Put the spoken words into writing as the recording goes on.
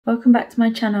Welcome back to my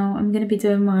channel. I'm going to be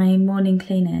doing my morning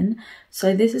cleaning.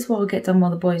 So this is what I'll get done while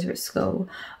the boys are at school.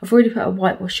 I've already put a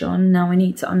whitewash on, now I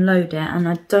need to unload it, and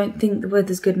I don't think the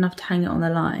weather's good enough to hang it on the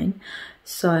line.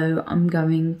 So I'm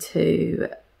going to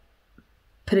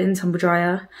put it in tumble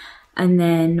dryer, and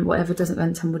then whatever doesn't go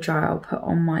in tumble dryer I'll put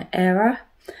on my airer.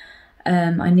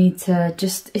 I need to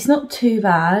it's not too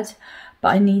bad, but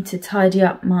I need to tidy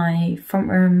up my front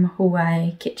room,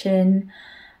 hallway, kitchen,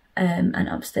 and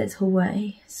upstairs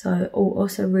hallway, so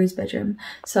also Rue's bedroom,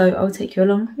 so I'll take you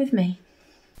along with me.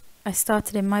 I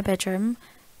started in my bedroom,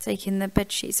 taking the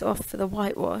bed sheets off for the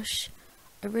whitewash.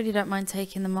 I really don't mind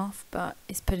taking them off, but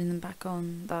it's putting them back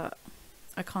on that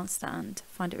I can't stand.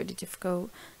 I find it really difficult.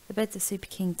 The beds are super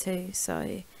king too, so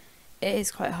it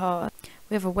is quite hard.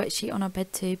 We have a wet sheet on our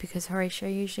bed too, because Horatio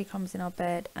usually comes in our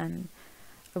bed, and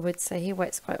I would say he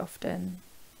wets quite often.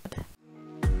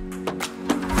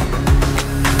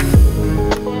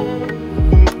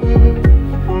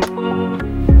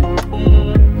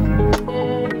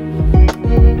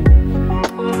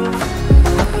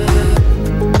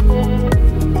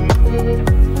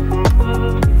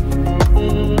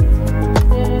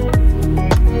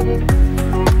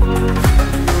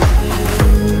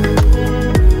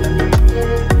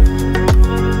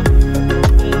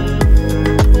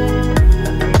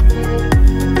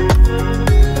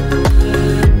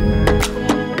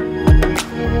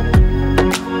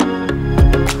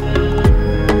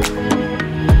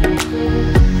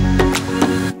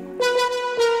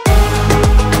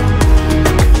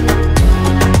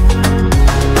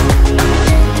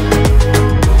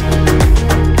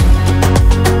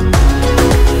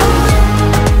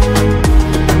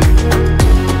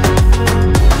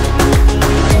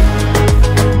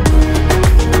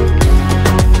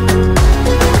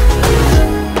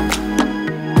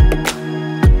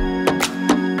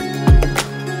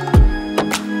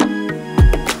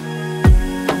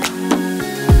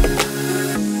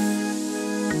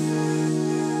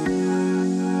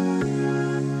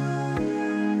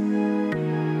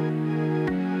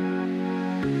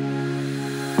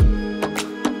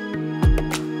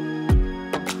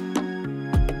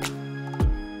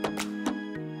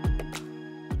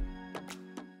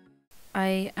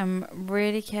 I am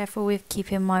really careful with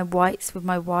keeping my whites with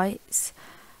my whites.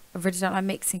 I really don't like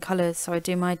mixing colours, so I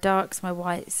do my darks, my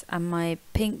whites, and my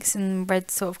pinks and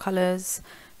red sort of colours.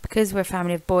 Because we're a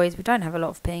family of boys, we don't have a lot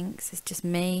of pinks, it's just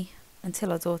me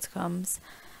until our daughter comes.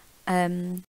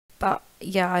 But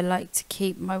yeah, I like to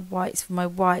keep my whites for my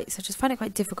whites. I just find it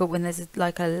quite difficult when there's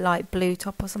like a light blue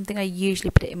top or something. I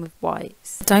usually put it in with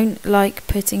whites. I don't like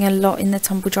putting a lot in the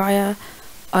tumble dryer.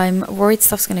 I'm worried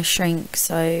stuff's going to shrink,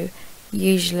 so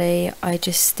usually I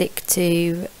just stick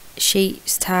to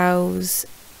sheets, towels,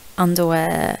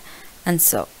 underwear and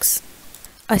socks.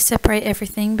 I separate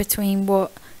everything between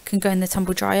what can go in the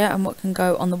tumble dryer and what can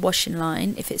go on the washing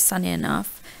line if it's sunny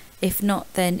enough. If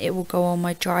not, then it will go on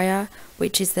my dryer,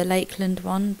 which is the Lakeland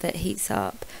one that heats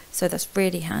up, so that's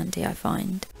really handy, I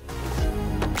find.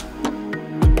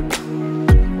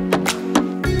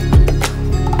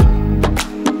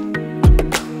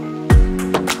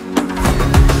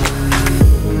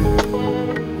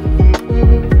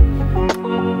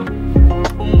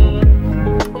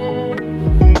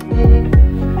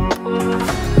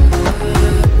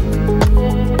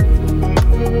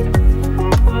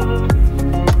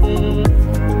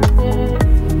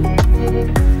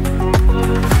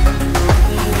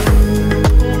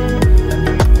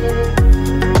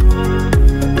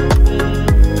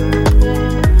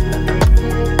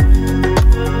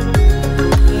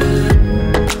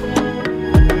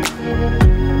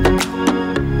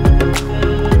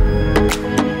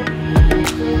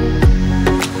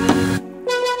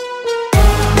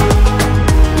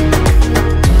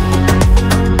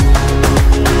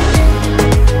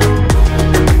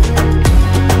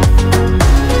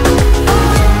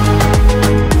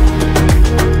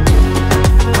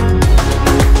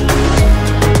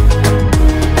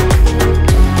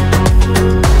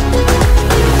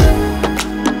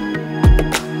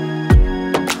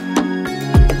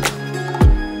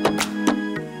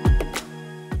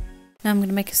 Now I'm going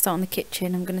to make a start on the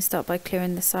kitchen. I'm going to start by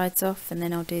clearing the sides off, and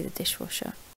then I'll do the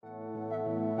dishwasher.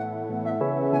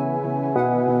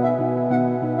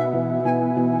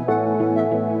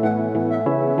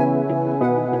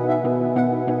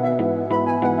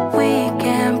 We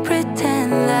can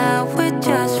pretend that we're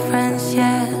just friends,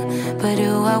 yeah, but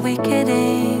who are we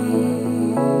kidding?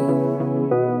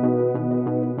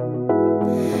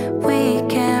 We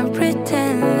can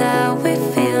pretend that we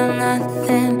feel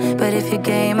nothing, but if you're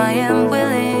game, I am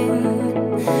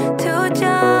willing to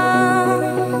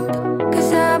jump,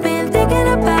 'cause I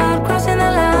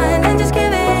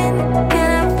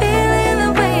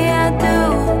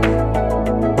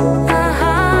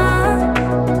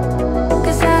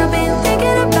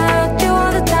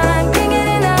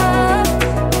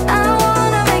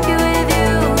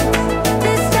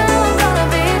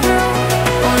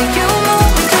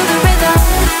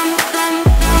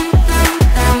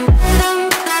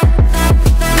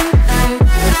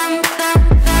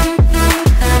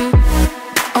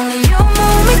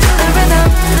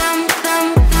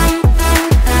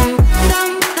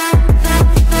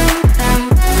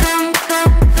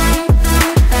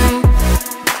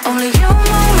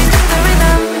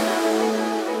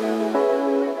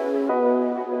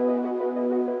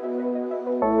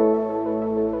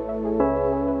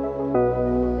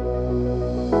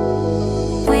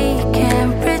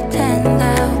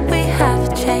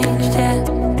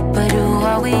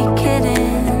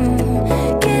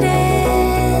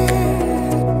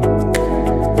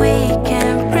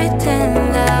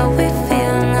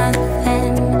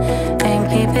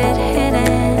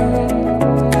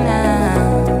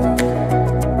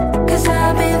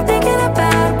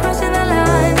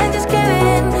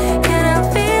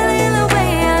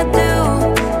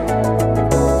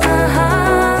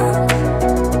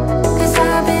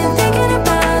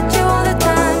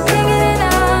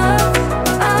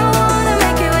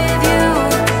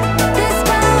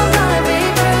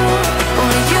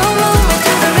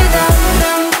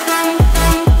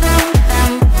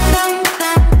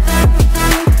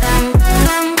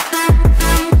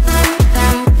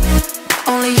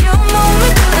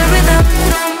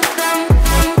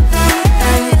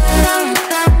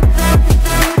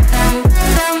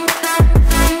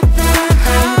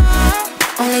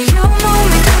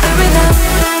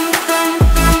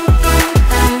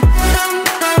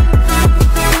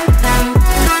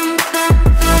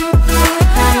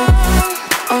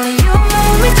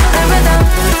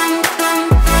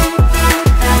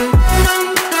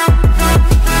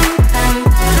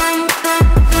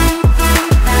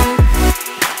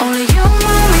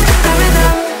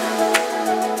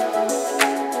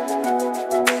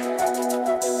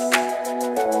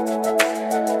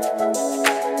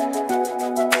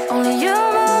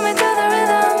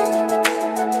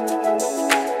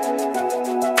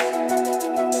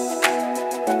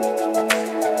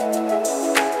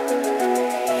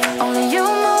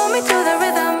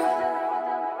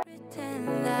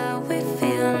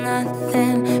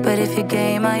your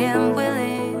game, I am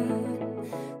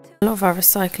willing. A lot of our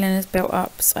recycling is built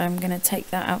up, so I'm going to take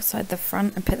that outside the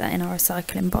front and put that in our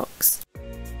recycling box.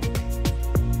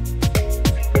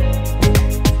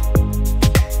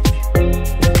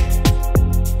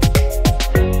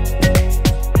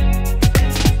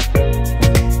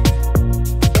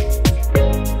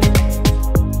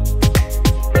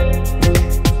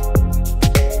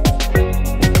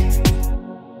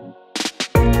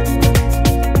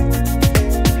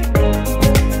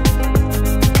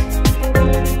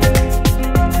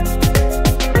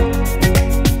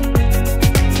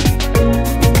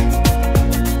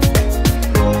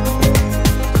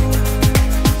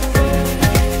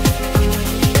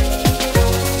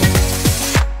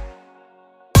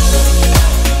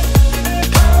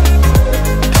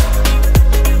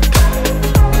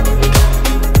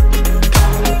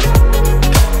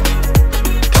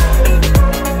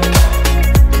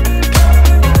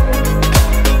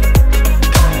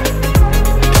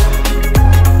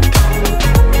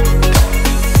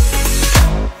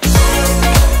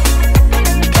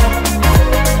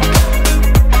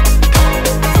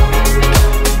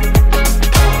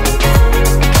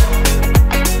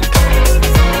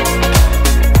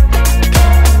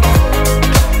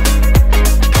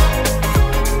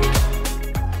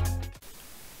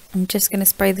 I'm just going to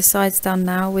spray the sides down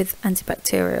now with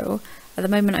antibacterial. At the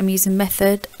moment I'm using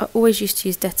Method. I always used to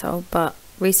use Dettol, but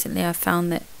recently I've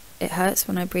found that it hurts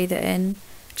when I breathe it in.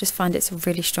 I just find it's a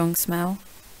really strong smell.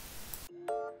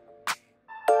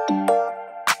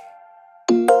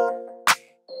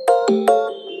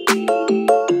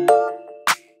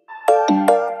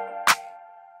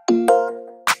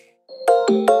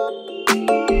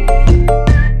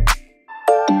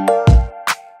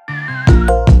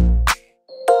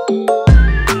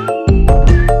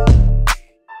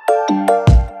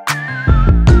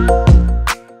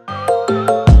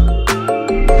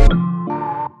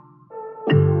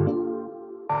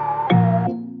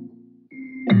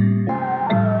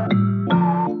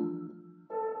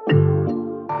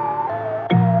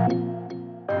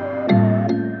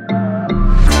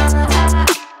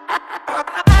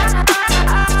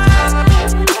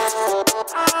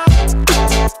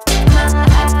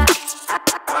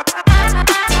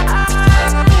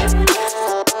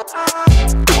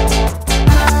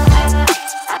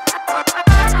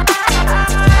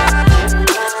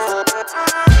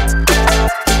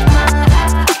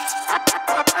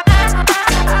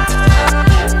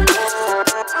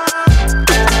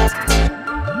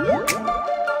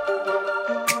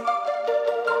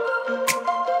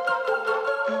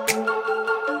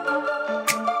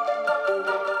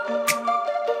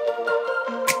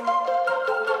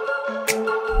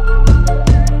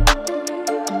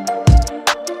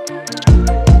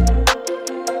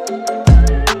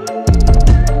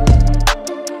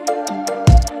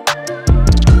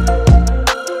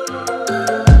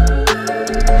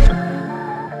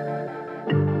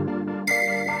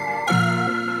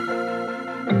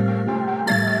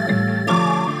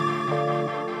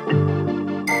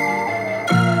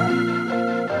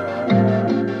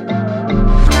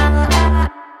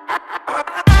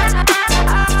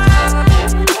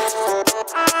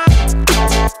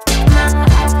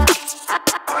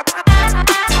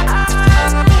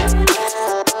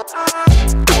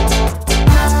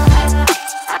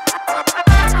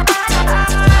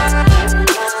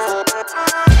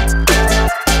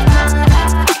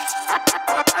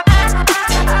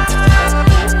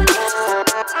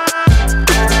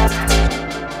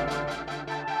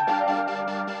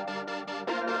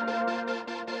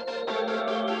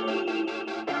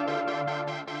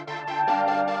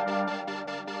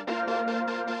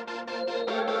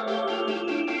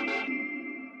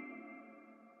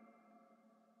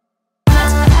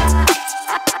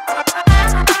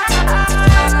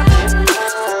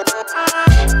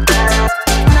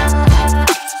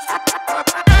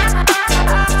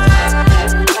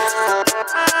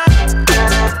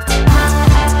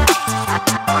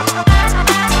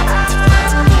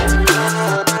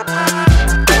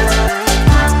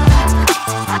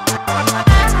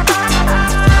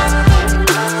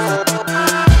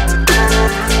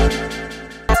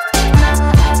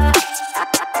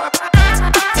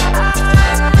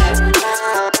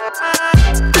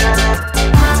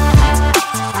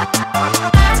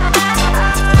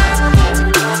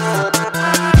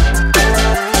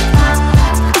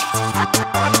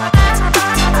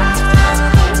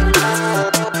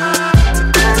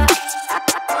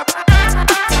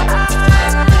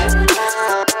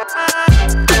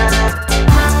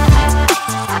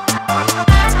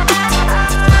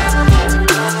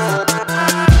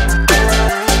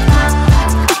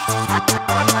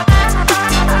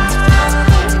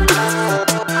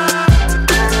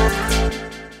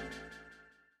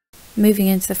 moving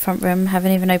into the front room.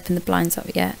 Haven't even opened the blinds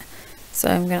up yet, so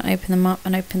I'm going to open them up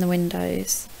and open the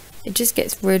windows. It just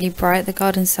gets really bright. The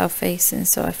garden's south facing,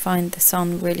 so I find the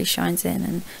sun really shines in,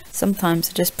 and sometimes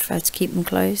I just prefer to keep them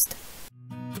closed.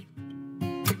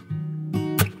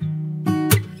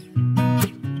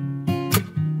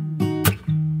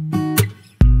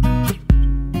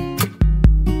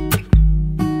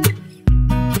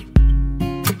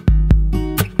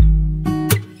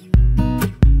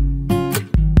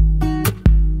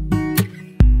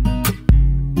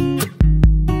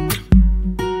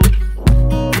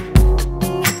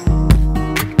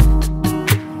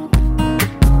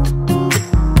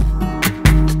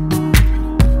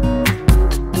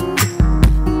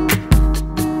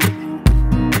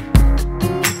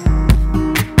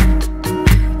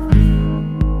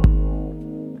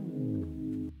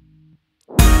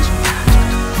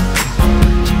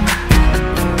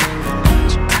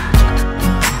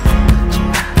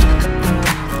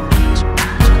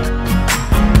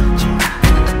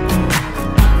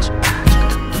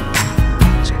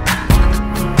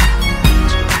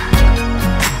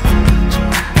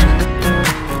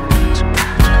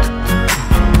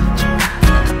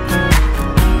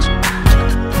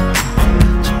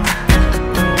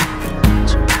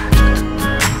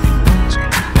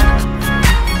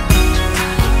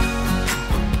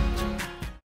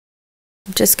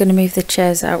 Just going to move the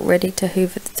chairs out, ready to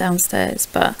hoover the downstairs,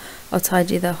 but I'll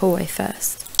tidy the hallway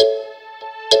first.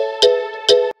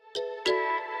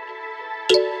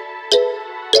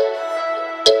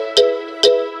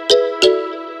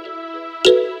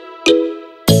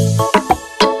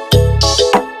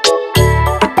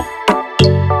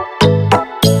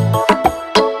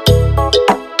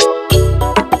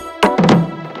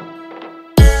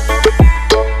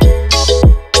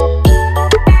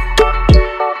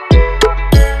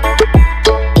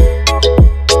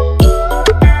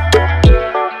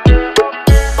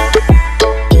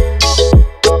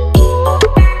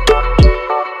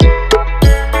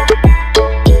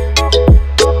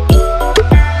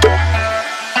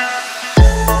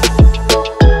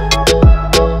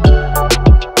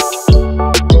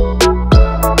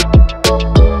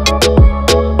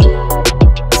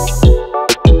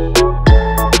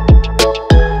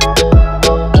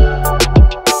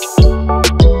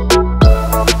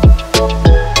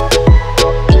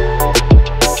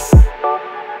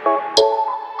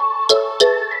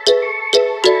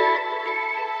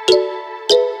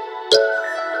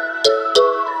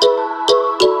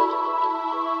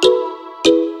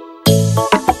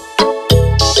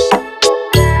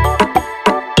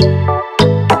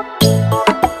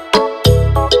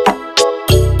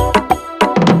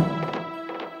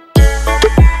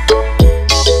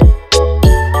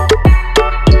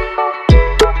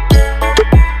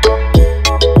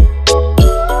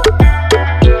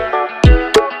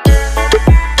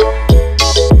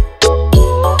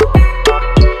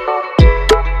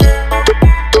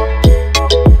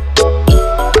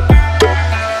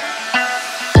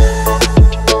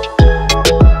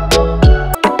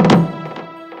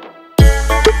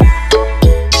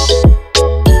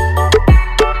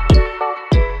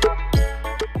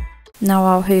 Now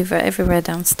I'll hoover everywhere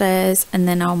downstairs, and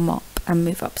then I'll mop and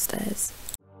move upstairs.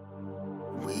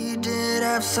 We did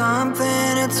have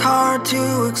something, it's hard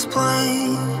to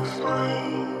explain.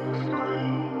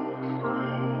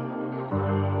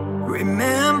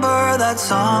 Remember that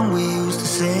song we used to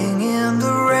sing in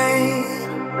the rain?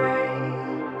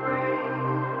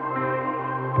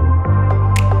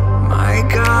 My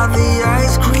God, the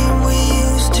ice cream we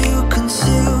used to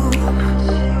consume.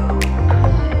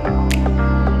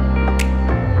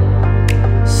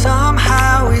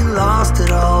 Somehow we lost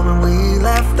it all when we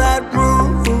left that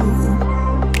room.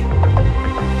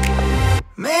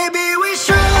 Maybe we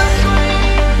should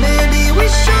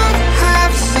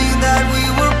have seen that we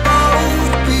were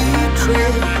both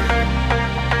betrayed.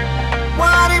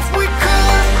 What if we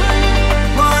could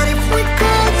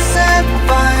set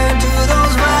fire to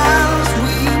those vows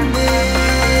we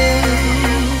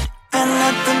made and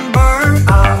let them burn?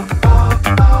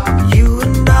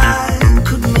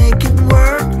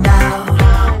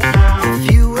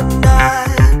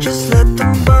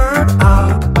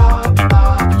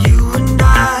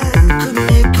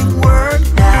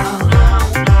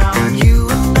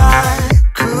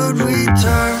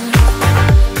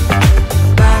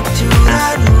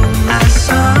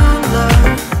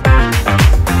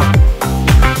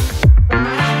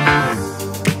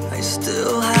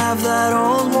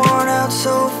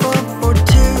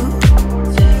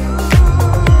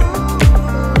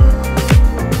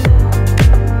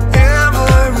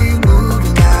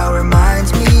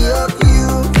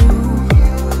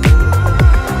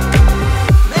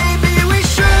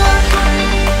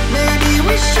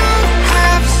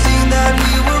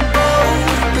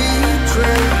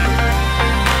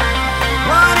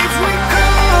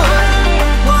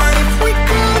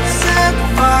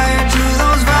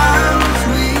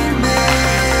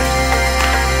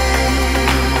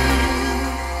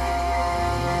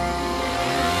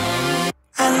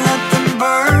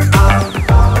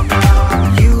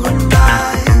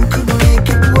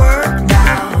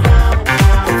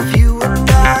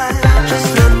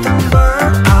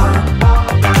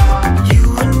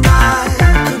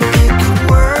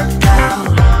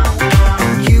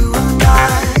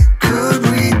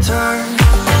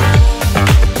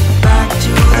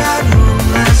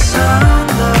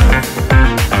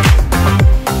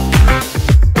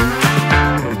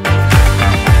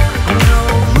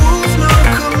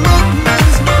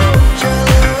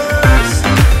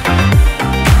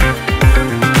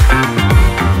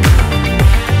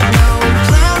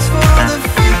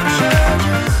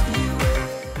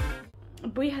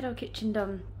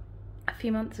 a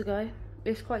few months ago. It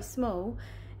was quite small.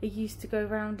 It used to go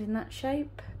round in that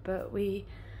shape, but we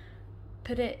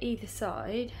put it either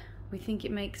side. We think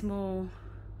it makes more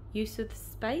use of the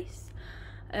space.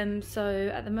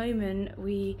 So at the moment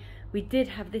we did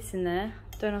have this in there.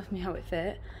 Don't ask me how it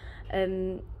fit,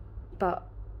 but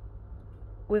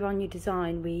with our new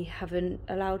design we haven't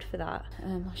allowed for that.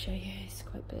 I'll show you, it's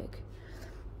quite big.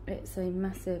 It's a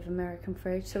massive American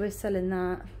fridge, so we're selling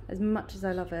that. As much as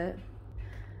I love it,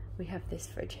 we have this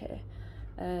fridge here.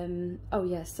 Oh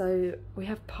yeah, so we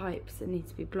have pipes that need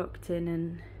to be blocked in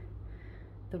and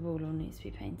the wall all needs to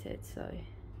be painted, so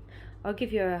I'll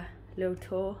give you a little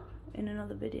tour in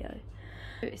another video.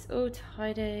 It's all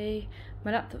tidy.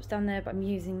 My laptop's down there, but I'm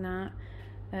using that.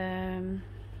 I'm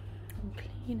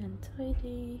clean and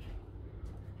tidy.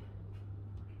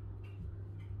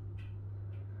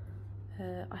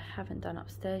 I haven't done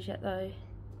upstairs yet though.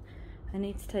 I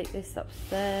need to take this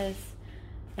upstairs.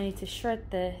 I need to shred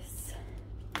this,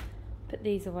 put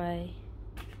these away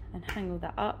and hang all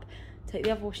that up, take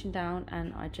the other washing down,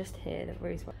 and I just hear the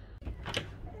Rue's.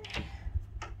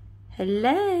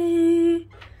 Hello.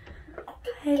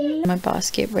 Hello. My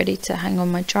basket ready to hang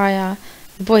on my dryer.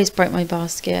 The boys broke my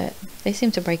basket. They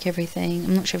seem to break everything.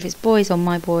 I'm not sure if it's boys or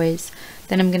my boys.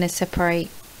 Then I'm going to separate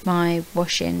my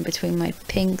washing between my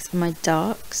pinks and my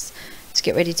darks to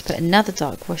get ready to put another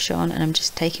dark wash on, and I'm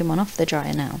just taking one off the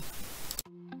dryer now.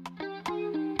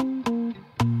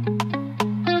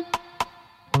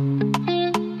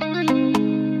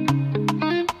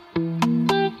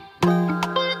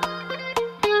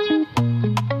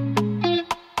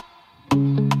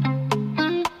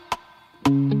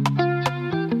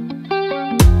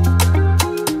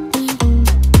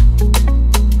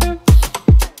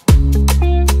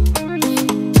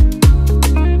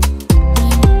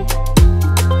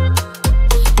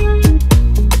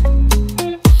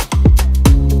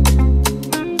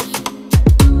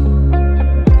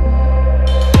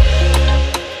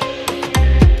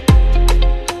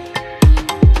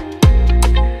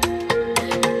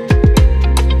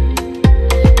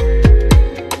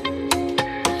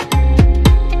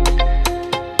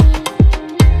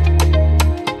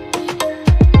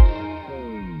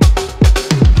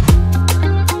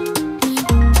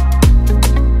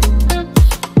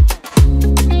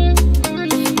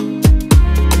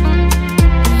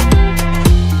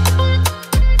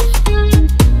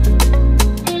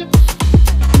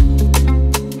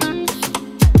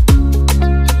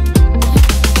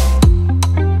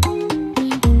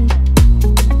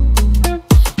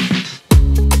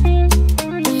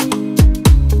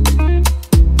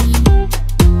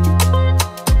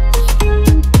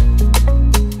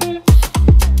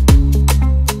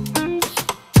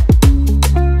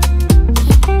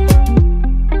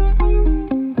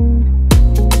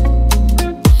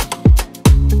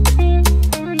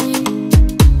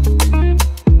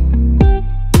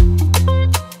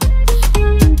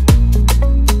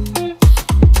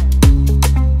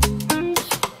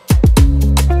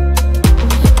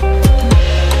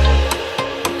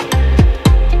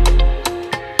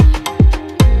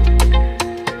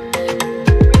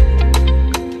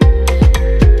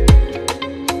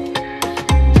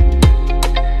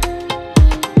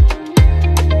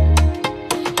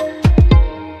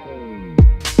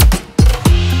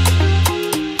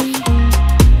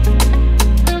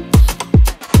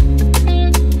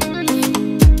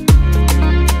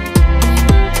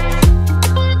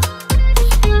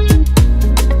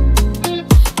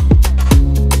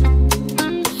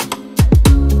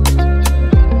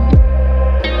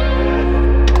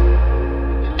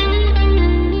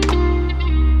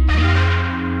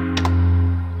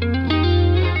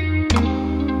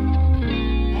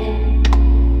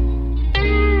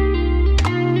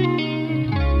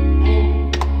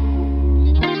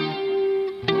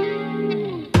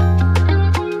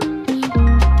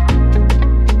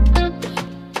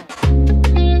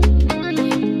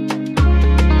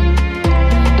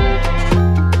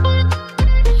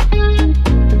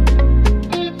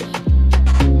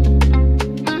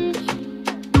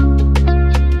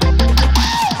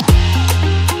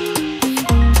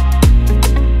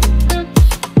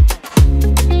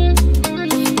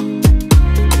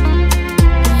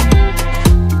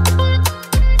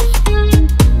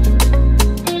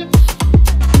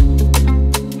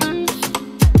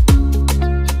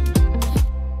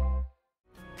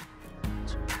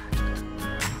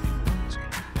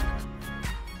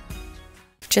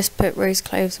 Just put Rue's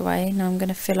clothes away. Now I'm going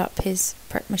to fill up his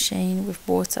prep machine with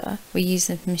water. We use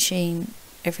the machine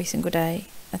every single day.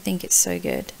 I think it's so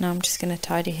good. Now I'm just going to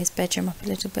tidy his bedroom up a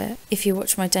little bit. If you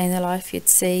watch my day in the life, you'd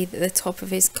see that the top of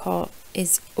his cot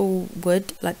is all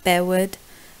wood, like bare wood,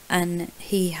 and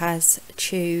he has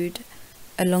chewed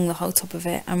along the whole top of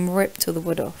it and ripped all the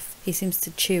wood off. He seems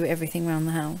to chew everything around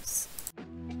the house.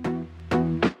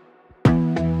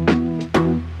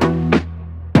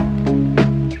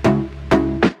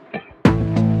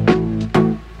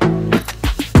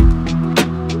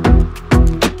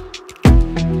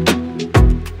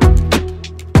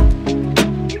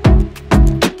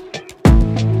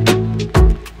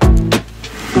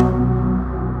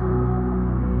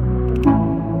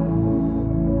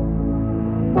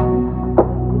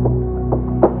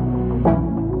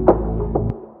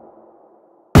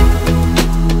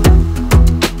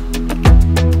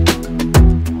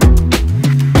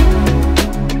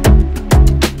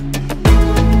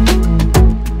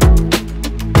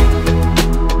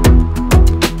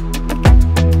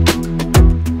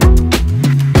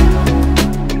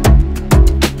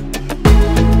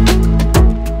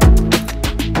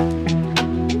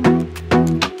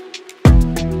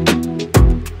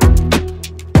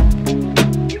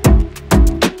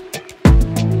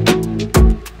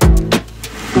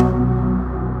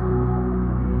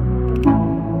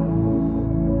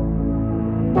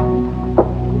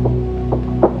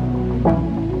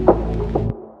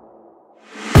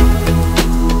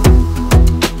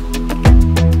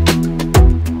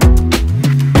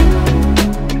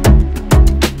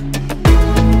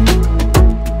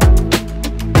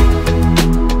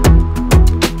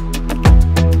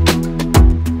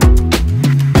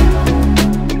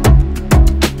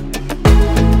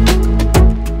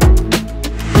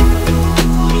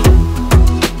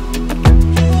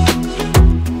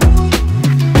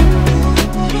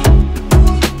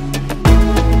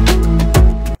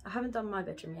 My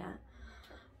bedroom yet,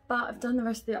 but I've done the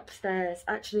rest of the upstairs.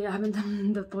 Actually, I haven't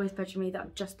done the boys' bedroom either.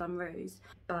 I've just done Rue's,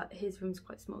 but his room's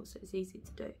quite small, so it's easy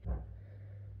to do.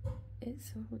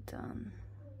 It's all done,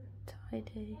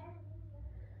 tidy.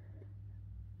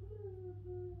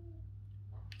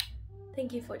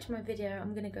 Thank you for watching my video.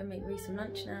 I'm gonna go make Rue some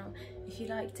lunch now. If you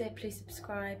liked it, please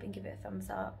subscribe and give it a thumbs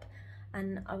up,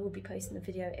 and I will be posting the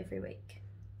video every week.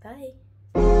 Bye.